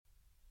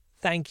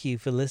Thank you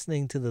for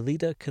listening to the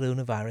Leader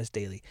Coronavirus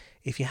Daily.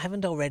 If you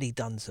haven't already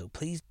done so,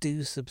 please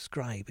do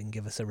subscribe and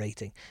give us a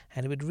rating.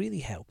 And it would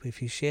really help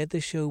if you shared the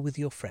show with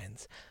your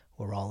friends.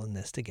 We're all in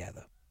this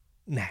together.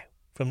 Now,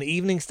 from the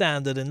Evening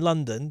Standard in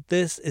London,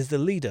 this is the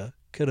Leader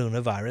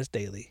Coronavirus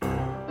Daily.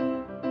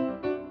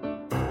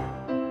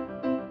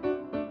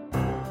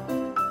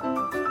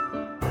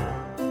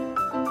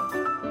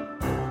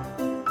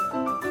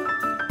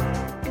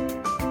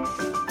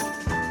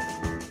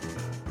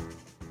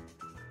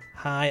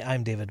 Hi,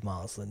 I'm David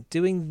Marsland,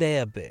 doing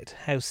their bit,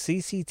 how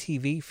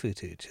CCTV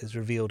footage has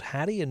revealed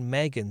Harry and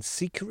Meghan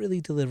secretly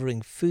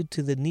delivering food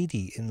to the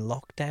needy in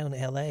lockdown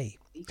LA.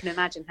 You can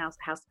imagine how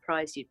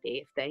surprised you'd be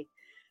if they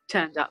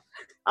turned up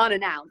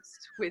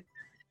unannounced with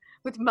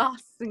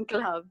masks and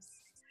gloves,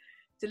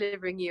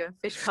 delivering you a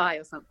fish pie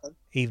or something.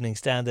 Evening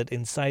Standard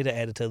Insider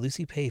editor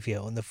Lucy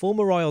Pavia on the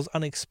former royal's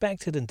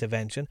unexpected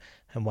intervention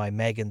and why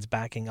Meghan's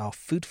backing our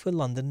Food for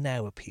London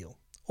Now appeal.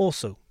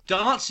 Also,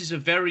 darts is a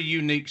very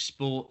unique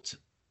sport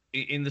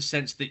in the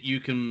sense that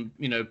you can,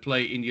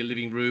 play in your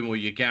living room or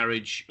your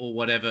garage or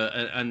whatever,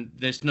 and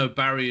there's no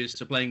barriers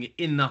to playing it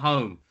in the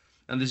home.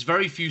 And there's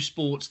very few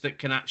sports that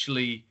can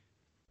actually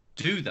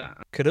do that.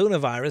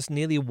 Coronavirus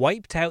nearly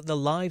wiped out the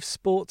live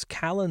sports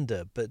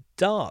calendar, but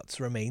darts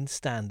remains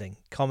standing.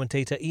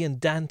 Commentator Ian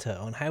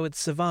Danter on how it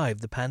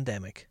survived the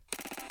pandemic.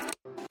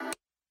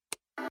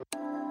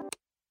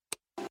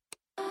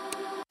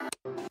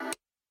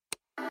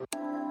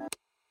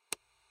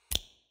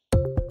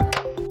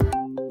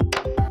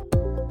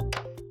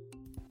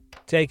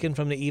 Taken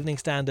from the Evening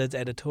Standard's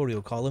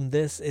editorial column,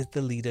 this is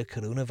the Leader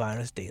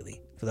Coronavirus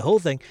Daily. For the whole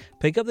thing,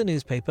 pick up the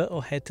newspaper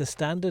or head to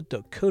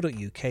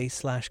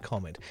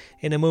standard.co.uk/comment.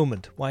 In a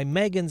moment, why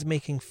Meghan's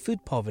making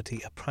food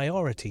poverty a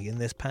priority in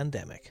this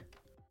pandemic.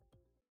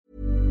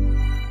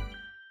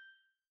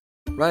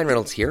 Ryan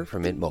Reynolds here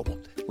from Mint Mobile.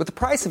 With the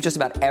price of just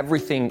about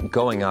everything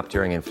going up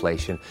during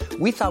inflation,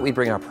 we thought we'd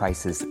bring our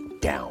prices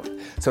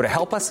down. So to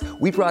help us,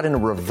 we brought in a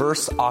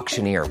reverse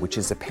auctioneer, which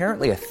is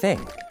apparently a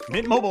thing.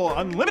 Mint Mobile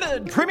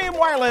Unlimited Premium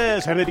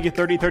Wireless. How to get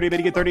 30, 30, bit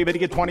to get 30, bit to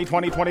get 20,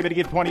 20, 20, bit to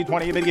get 20,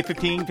 20, bit to get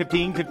 15,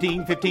 15,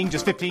 15, 15,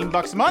 just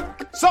 $15 a month?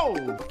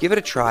 Sold! Give it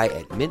a try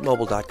at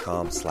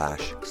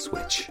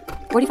mintmobile.com/switch.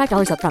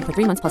 $45 up front for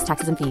 3 months plus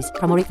taxes and fees.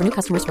 Promo rate for new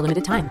customers for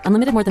limited time.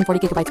 Unlimited more than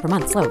 40 gigabytes per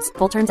month. Slows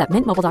full terms at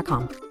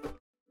mintmobile.com.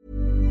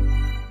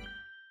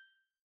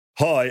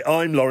 Hi,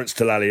 I'm Lawrence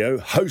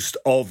Dallaglio, host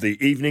of the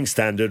Evening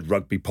Standard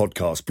Rugby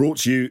Podcast, brought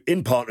to you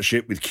in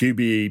partnership with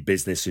QBE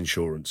Business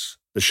Insurance.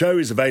 The show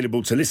is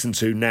available to listen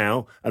to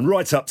now and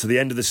right up to the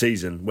end of the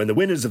season, when the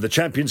winners of the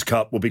Champions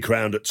Cup will be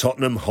crowned at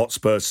Tottenham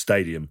Hotspur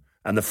Stadium,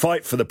 and the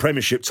fight for the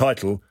Premiership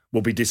title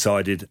will be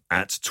decided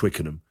at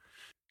Twickenham.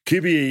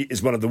 QBE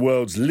is one of the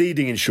world's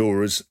leading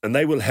insurers, and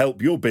they will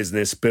help your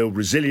business build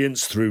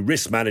resilience through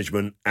risk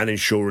management and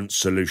insurance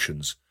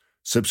solutions.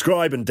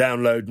 Subscribe and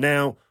download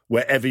now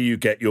wherever you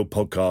get your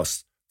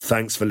podcasts.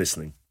 Thanks for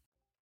listening.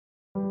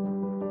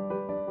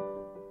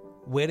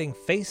 Wearing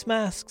face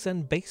masks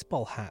and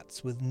baseball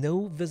hats with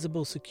no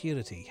visible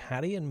security,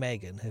 Harry and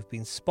Meghan have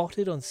been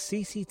spotted on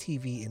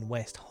CCTV in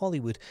West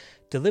Hollywood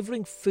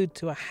delivering food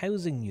to a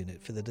housing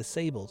unit for the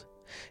disabled.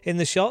 In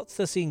the shots,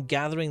 they're seen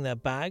gathering their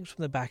bags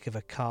from the back of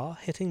a car,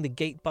 hitting the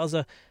gate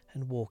buzzer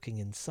and walking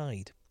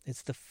inside.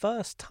 It's the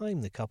first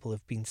time the couple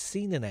have been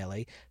seen in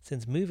LA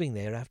since moving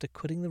there after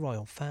quitting the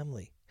royal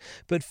family.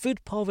 But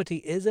food poverty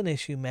is an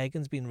issue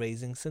Meghan's been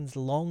raising since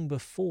long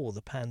before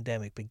the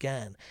pandemic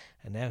began,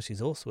 and now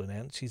she's also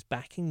announced she's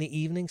backing the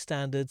Evening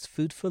Standard's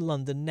Food for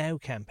London Now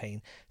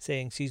campaign,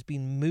 saying she's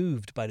been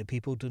moved by the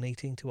people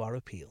donating to our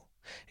appeal.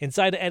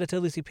 Insider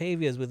editor Lucy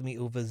Pavia is with me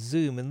over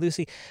Zoom. And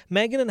Lucy,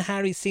 Meghan and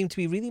Harry seem to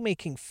be really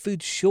making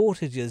food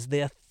shortages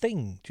their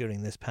thing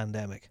during this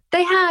pandemic.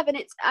 They have, and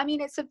it's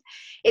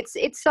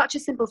such a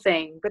simple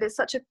thing, but it's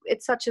such a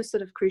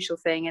sort of crucial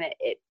thing, and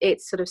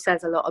it sort of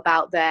says a lot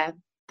about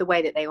the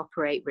way that they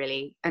operate,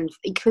 really. And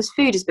because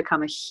food has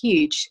become a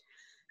huge,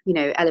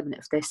 element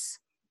of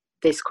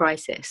this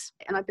crisis.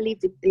 And I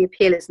believe the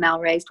appeal has now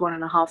raised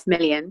 $1.5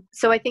 million.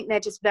 So I think they're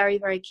just very,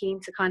 very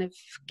keen to kind of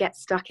get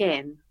stuck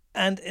in.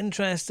 And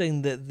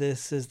interesting that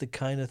this is the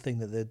kind of thing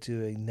that they're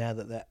doing now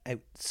that they're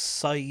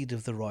outside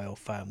of the royal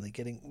family,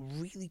 getting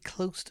really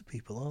close to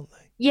people, aren't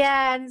they?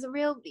 Yeah, and there's a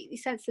real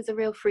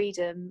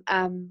freedom.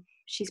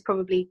 She's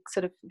probably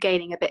sort of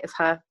gaining a bit of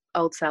her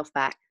old self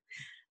back,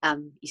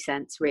 you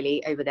sense,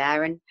 really, over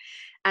there.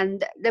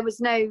 And there was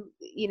no,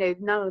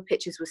 none of the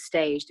pictures were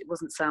staged. It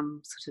wasn't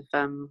some sort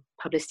of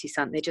publicity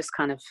stunt. They just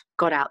kind of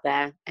got out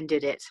there and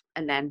did it.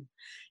 And then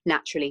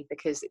naturally,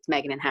 because it's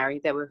Meghan and Harry,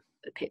 there were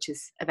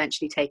pictures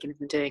eventually taken of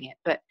them doing it.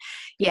 But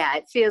yeah,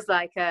 it feels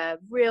like a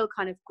real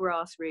kind of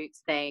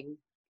grassroots thing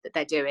that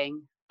they're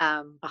doing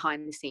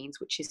behind the scenes,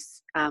 which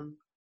is and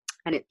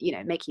it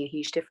making a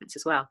huge difference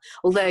as well.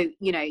 Although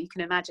you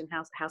can imagine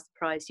how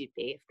surprised you'd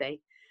be if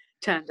they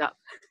turned up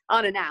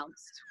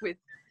unannounced with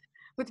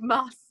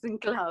masks and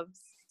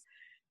gloves,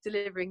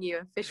 delivering you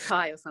a fish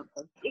pie or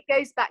something. It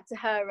goes back to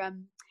her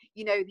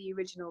the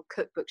original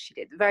cookbook she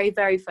did. The very,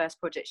 very first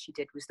project she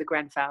did was the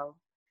Grenfell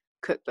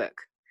cookbook.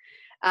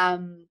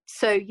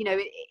 So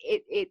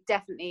it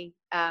definitely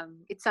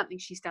it's something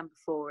she's done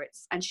before.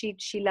 And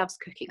she loves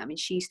cooking. I mean,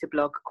 she used to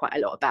blog quite a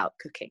lot about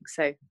cooking,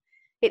 so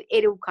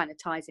it all kind of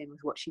ties in with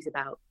what she's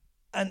about.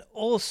 And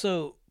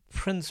also,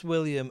 Prince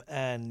William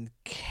and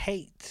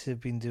Kate have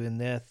been doing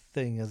their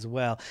thing as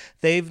well.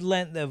 They've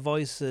lent their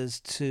voices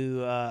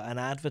to an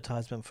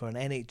advertisement for an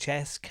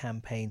NHS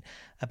campaign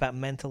about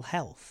mental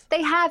health.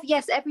 They have,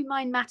 yes. Every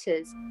mind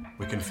matters.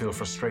 We can feel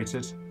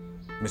frustrated,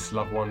 miss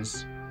loved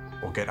ones,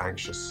 or get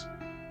anxious.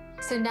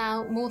 So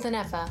now, more than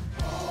ever,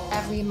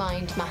 every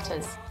mind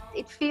matters.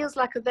 It feels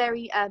like a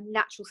very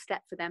natural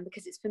step for them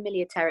because it's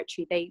familiar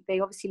territory. They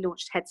obviously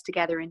launched Heads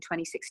Together in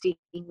 2016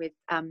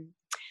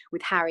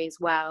 with Harry as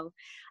well.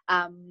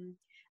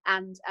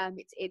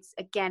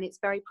 It's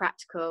very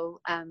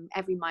practical.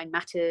 Every mind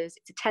matters.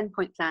 It's a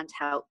 10-point plan to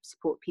help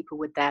support people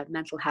with their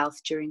mental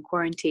health during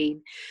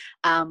quarantine.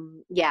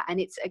 And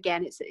it's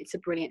a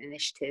brilliant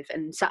initiative,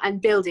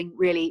 and building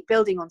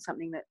on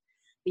something that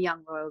the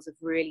young royals have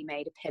really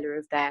made a pillar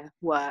of their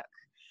work.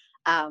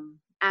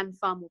 And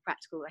far more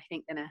practical, I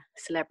think, than a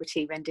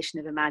celebrity rendition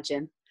of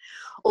Imagine.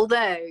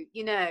 Although,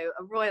 a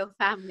royal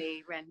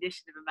family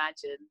rendition of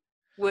Imagine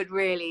would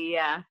really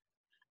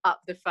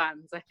up the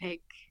fans, I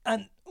think.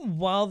 And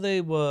while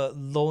they were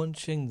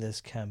launching this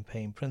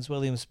campaign, Prince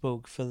William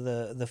spoke for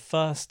the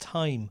first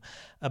time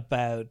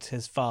about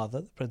his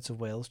father, the Prince of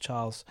Wales,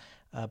 Charles,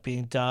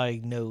 being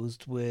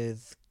diagnosed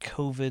with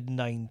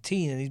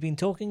COVID-19. And he's been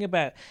talking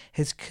about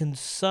his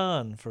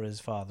concern for his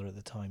father at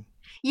the time.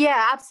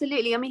 Yeah,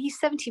 absolutely. I mean, he's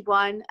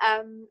 71.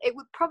 It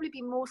would probably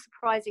be more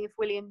surprising if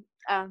William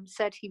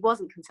said he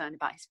wasn't concerned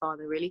about his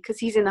father, really, because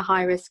he's in a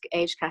high-risk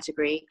age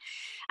category.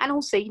 And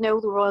also,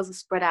 all the royals are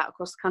spread out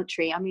across the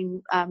country. I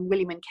mean,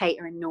 William and Kate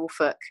are in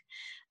Norfolk.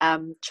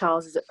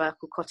 Charles is at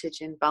Berkeley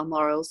Cottage in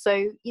Balmoral.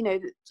 So,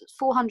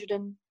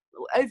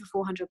 over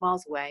 400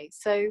 miles away.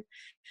 So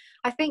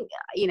I think,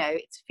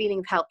 it's a feeling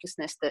of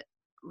helplessness that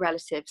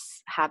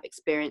relatives have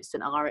experienced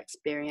and are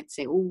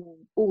experiencing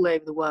all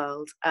over the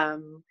world,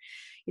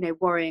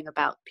 worrying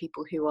about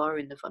people who are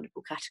in the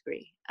vulnerable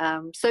category.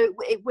 So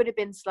it would have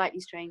been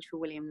slightly strange for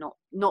William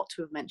not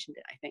to have mentioned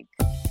it, I think.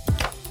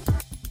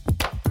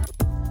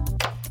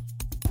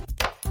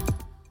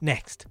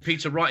 Next,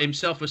 Peter Wright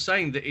himself was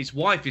saying that his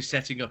wife is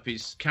setting up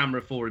his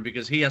camera for him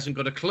because he hasn't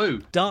got a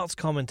clue. darts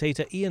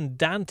commentator Ian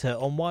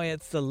Danter on why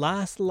it's the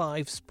last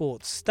live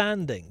sport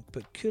standing,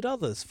 but could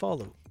others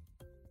follow?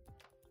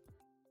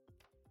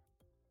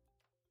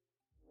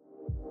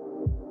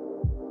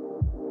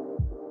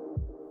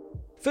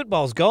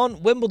 Football's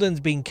gone, Wimbledon's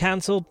been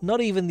cancelled,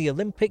 not even the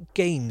Olympic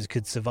Games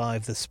could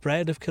survive the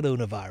spread of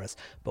coronavirus,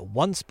 but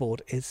one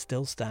sport is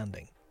still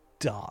standing: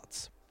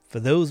 darts. For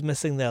those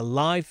missing their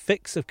live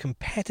fix of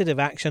competitive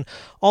action,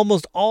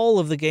 almost all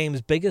of the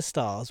game's biggest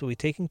stars will be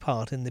taking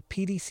part in the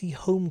PDC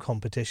Home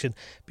competition,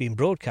 being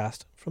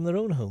broadcast from their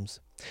own homes.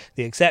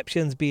 The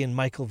exceptions being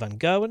Michael van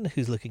Gerwen,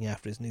 who's looking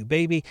after his new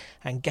baby,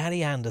 and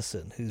Gary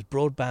Anderson, whose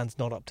broadband's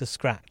not up to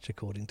scratch,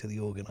 according to the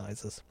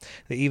organisers.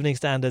 The Evening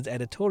Standard's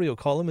editorial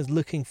column is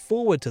looking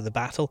forward to the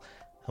battle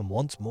and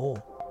wants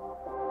more.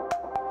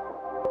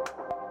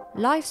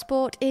 Live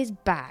sport is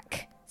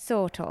back,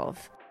 sort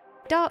of.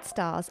 Dart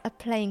stars are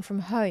playing from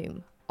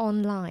home,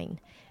 online.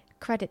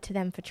 Credit to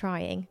them for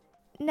trying.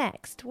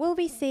 Next, will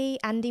we see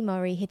Andy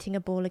Murray hitting a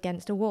ball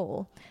against a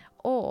wall,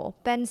 or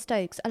Ben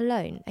Stokes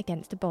alone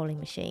against a bowling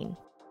machine?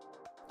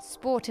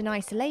 Sport in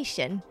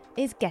isolation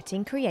is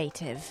getting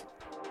creative.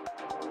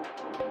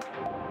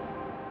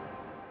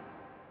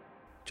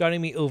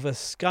 Joining me over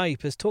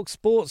Skype is Talk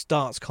Sports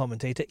darts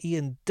commentator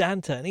Ian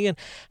Danter. And Ian,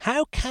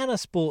 how can a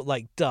sport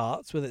like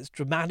darts, with its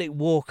dramatic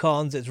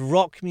walk-ons, its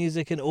rock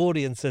music and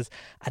audiences,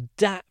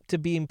 adapt to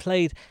being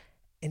played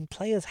in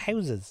players'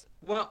 houses?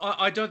 Well,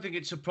 I don't think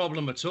it's a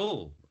problem at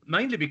all.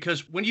 Mainly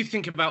because when you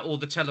think about all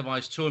the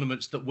televised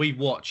tournaments that we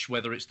watch,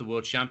 whether it's the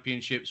World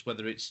Championships,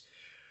 whether it's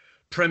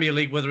Premier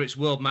League, whether it's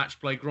World Match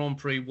Play, Grand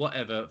Prix,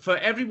 whatever, for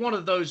every one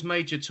of those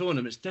major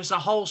tournaments, there's a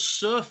whole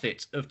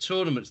surfeit of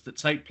tournaments that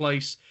take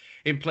place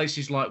in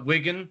places like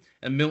Wigan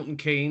and Milton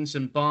Keynes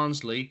and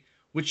Barnsley,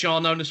 which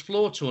are known as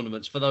floor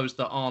tournaments for those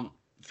that aren't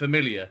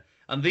familiar.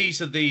 And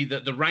these are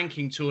the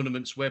ranking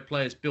tournaments where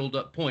players build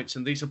up points,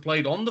 and these are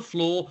played on the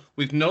floor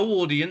with no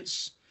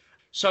audience.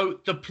 So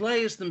the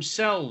players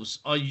themselves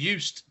are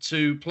used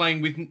to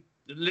playing with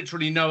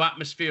literally no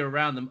atmosphere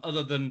around them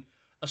other than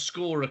a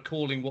scorer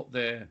calling what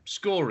they're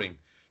scoring.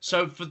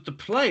 So for the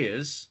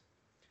players,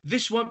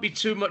 this won't be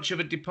too much of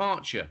a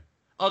departure,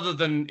 other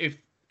than if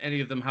any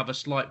of them have a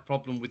slight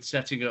problem with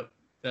setting up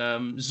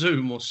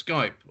Zoom or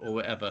Skype or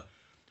whatever.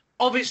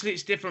 Obviously,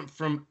 it's different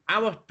from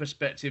our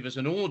perspective as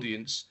an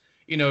audience,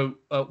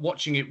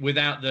 watching it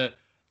without the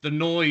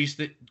noise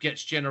that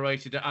gets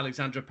generated at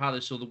Alexandra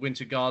Palace or the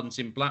Winter Gardens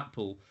in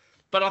Blackpool.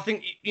 But I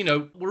think,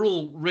 we're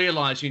all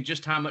realising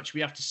just how much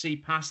we have to see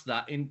past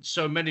that in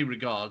so many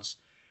regards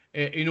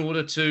in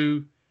order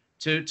to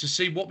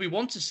see what we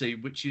want to see,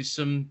 which is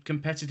some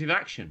competitive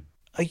action.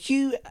 Are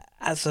you,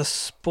 as a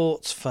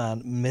sports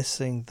fan,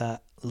 missing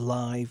that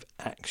live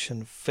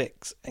action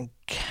fix? And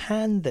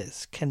can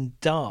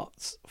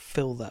darts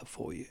fill that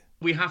for you?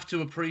 We have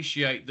to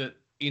appreciate that,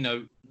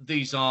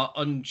 these are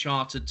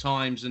uncharted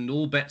times and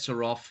all bets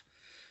are off.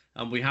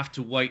 And we have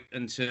to wait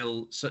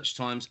until such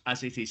times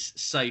as it is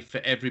safe for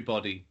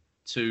everybody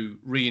to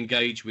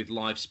re-engage with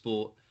live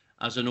sport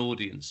as an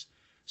audience.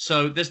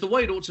 So there's the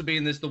way it ought to be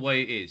and there's the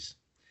way it is.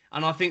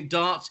 And I think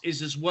darts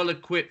is as well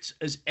equipped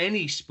as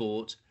any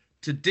sport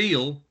to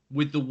deal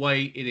with the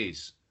way it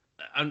is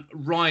and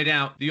ride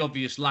out the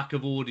obvious lack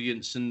of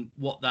audience and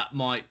what that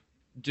might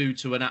do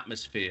to an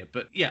atmosphere.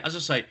 But yeah, as I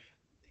say,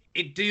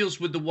 it deals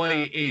with the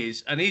way it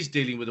is and is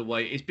dealing with the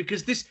way it is,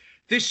 because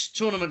this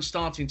tournament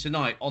starting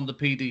tonight on the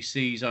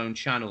PDC's own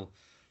channel,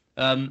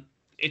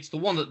 it's the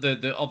one that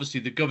the obviously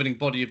the governing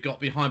body have got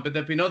behind, but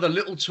there have been other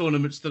little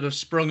tournaments that have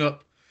sprung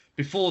up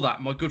before that.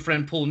 My good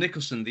friend Paul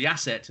Nicholson, the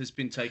Asset, has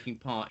been taking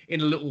part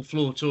in a little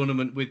floor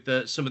tournament with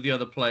some of the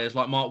other players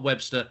like Mark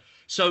Webster.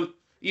 So,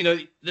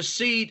 the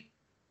seed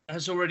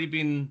has already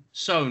been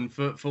sown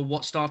for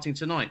what's starting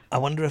tonight. I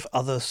wonder if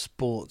other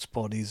sports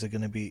bodies are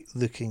going to be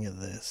looking at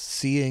this,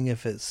 seeing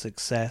if it's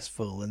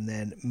successful, and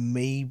then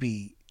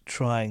maybe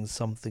trying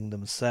something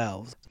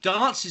themselves.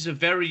 Darts is a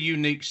very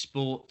unique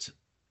sport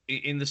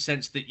in the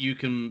sense that you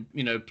can,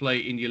 play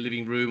in your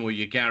living room or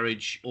your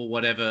garage or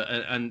whatever,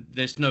 and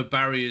there's no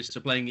barriers to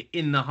playing it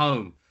in the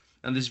home.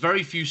 And there's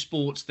very few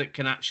sports that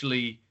can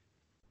actually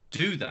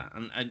do that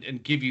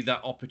and give you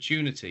that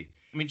opportunity.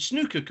 I mean,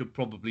 snooker could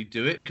probably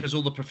do it because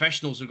all the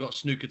professionals have got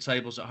snooker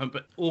tables at home,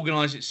 but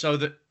organise it so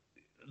that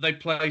they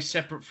play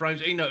separate frames,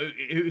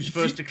 who's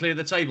first to clear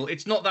the table.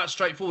 It's not that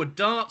straightforward.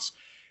 Darts,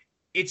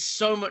 it's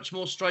so much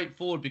more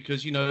straightforward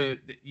because,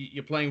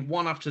 you're playing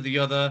one after the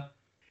other.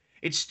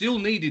 It's still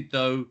needed,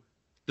 though,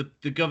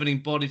 the governing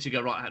body to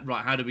go, right,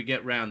 how do we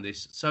get round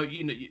this? So,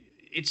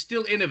 it's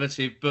still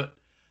innovative, but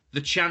the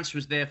chance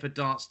was there for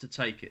darts to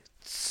take it.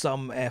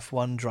 Some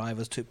F1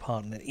 drivers took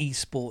part in an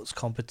esports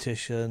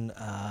competition.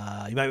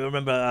 You might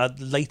remember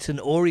Leighton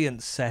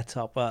Orient set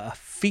up a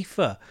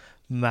FIFA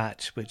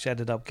match, which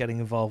ended up getting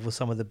involved with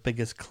some of the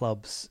biggest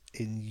clubs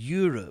in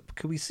Europe.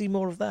 Could we see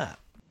more of that?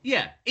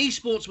 Yeah,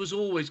 esports was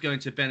always going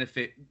to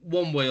benefit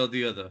one way or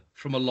the other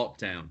from a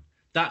lockdown.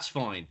 That's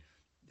fine.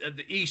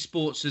 The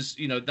esports is,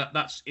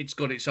 that's it's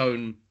got its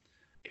own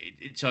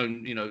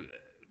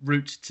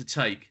route to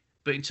take.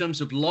 But in terms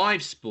of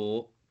live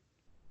sport,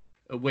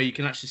 where you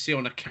can actually see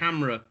on a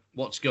camera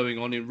what's going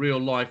on in real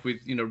life with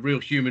real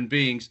human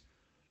beings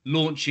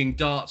launching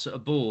darts at a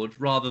board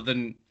rather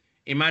than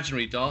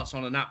imaginary darts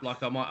on an app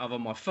like I might have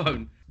on my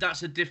phone,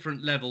 that's a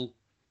different level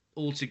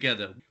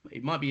altogether.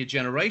 It might be a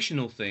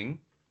generational thing,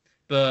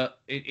 but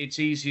it's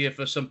easier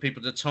for some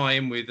people to tie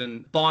in with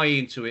and buy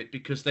into it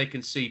because they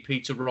can see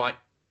Peter Wright,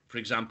 for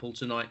example,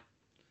 tonight,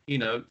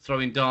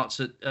 throwing darts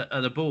at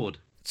a board.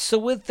 So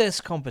with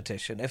this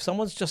competition, if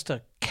someone's just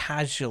a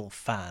casual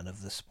fan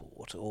of the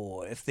sport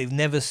or if they've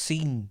never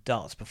seen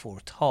darts before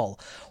at all,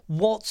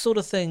 what sort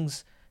of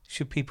things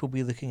should people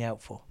be looking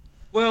out for?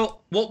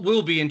 Well, what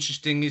will be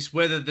interesting is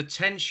whether the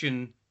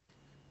tension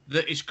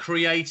that is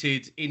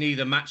created in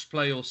either match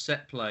play or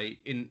set play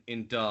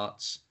in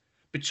darts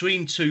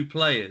between two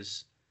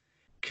players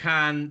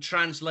can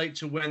translate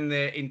to when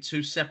they're in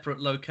two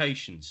separate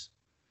locations,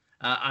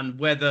 and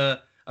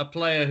whether a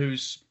player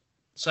who's,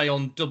 say,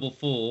 on double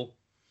four,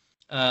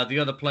 the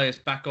other player's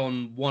back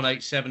on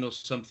 187 or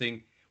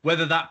something,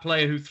 whether that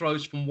player who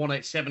throws from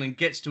 187 and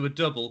gets to a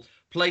double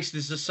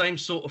places the same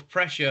sort of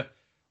pressure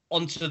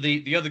onto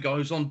the other guy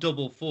who's on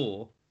double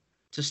four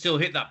to still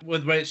hit that,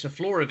 whether it's a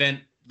floor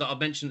event that I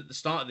mentioned at the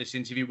start of this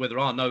interview where there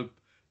are no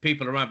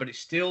people around, but it's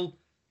still,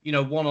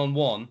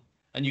 one-on-one,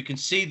 and you can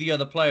see the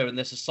other player and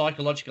there's a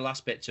psychological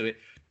aspect to it.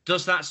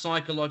 Does that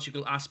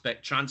psychological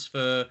aspect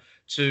transfer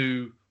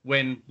to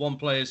when one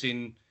player's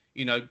in,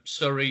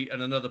 Surrey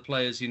and another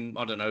player's in,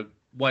 I don't know,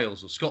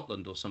 Wales or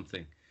Scotland or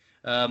something?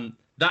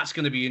 That's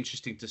going to be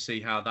interesting to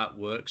see how that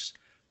works.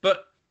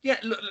 But yeah,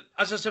 look,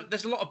 as I said,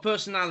 there's a lot of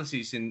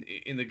personalities in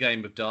the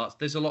game of darts.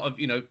 There's a lot of,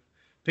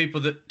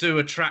 people that do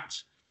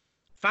attract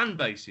fan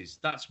bases.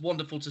 That's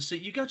wonderful to see.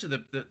 You go to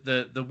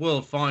the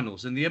World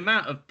Finals and the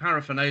amount of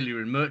paraphernalia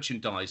and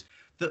merchandise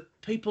that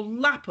people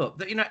lap up.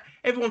 That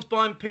everyone's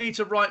buying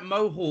Peter Wright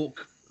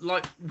Mohawk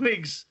like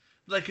wigs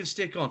they can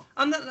stick on,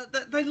 and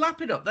they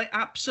lap it up. They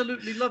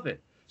absolutely love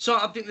it. So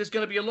I think there's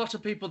going to be a lot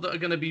of people that are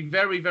going to be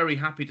very, very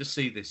happy to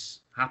see this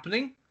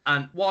happening.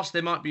 And whilst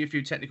there might be a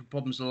few technical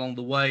problems along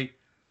the way,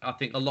 I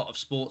think a lot of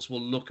sports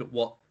will look at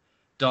what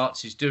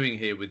darts is doing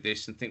here with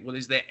this and think, well,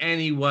 is there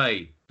any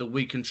way that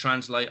we can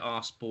translate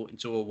our sport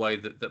into a way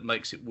that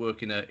makes it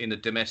work in a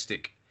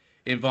domestic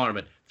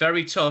environment?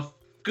 Very tough.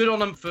 Good on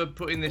them for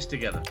putting this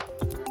together.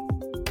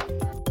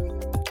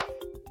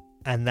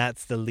 And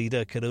that's the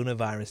Leader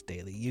Coronavirus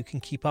Daily. You can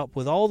keep up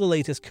with all the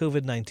latest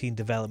COVID-19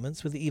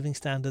 developments with the Evening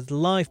Standard's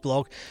live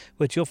blog,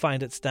 which you'll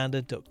find at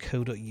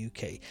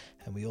standard.co.uk.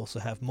 And we also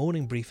have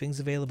morning briefings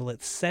available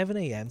at 7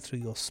 a.m. through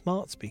your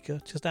smart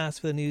speaker. Just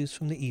ask for the news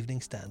from the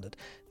Evening Standard.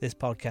 This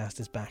podcast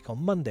is back on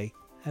Monday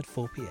at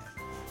 4 p.m.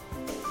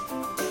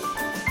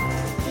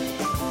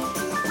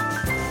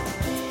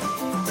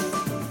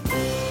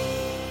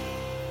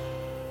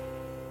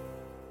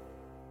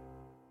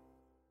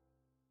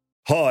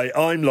 Hi,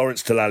 I'm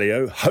Lawrence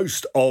Dallaglio,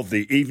 host of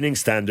the Evening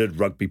Standard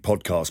Rugby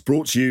Podcast,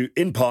 brought to you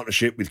in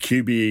partnership with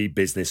QBE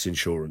Business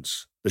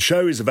Insurance. The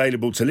show is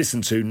available to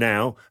listen to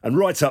now and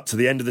right up to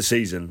the end of the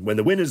season, when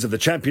the winners of the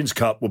Champions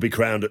Cup will be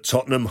crowned at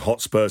Tottenham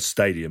Hotspur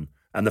Stadium,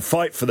 and the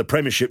fight for the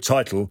Premiership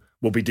title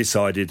will be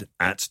decided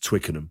at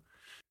Twickenham.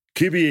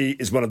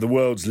 QBE is one of the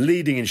world's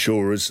leading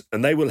insurers,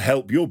 and they will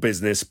help your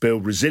business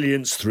build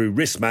resilience through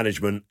risk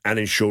management and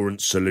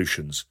insurance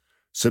solutions.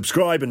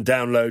 Subscribe and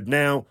download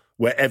now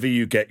wherever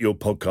you get your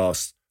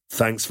podcasts.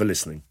 Thanks for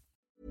listening.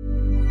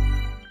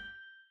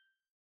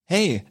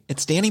 Hey,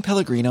 it's Danny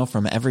Pellegrino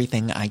from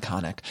Everything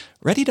Iconic.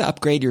 Ready to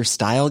upgrade your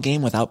style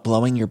game without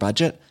blowing your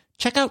budget?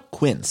 Check out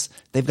Quince.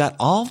 They've got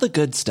all the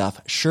good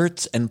stuff,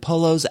 shirts and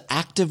polos,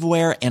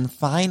 activewear, and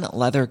fine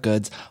leather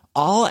goods,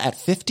 all at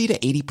 50 to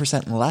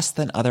 80% less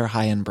than other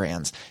high-end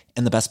brands.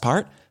 And the best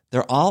part?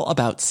 They're all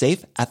about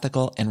safe,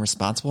 ethical, and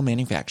responsible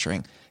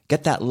manufacturing.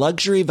 Get that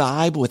luxury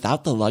vibe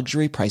without the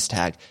luxury price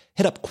tag.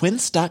 Hit up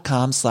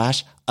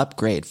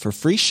quince.com/upgrade for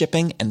free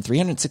shipping and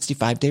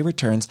 365-day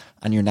returns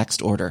on your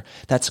next order.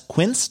 That's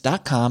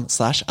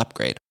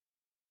quince.com/upgrade.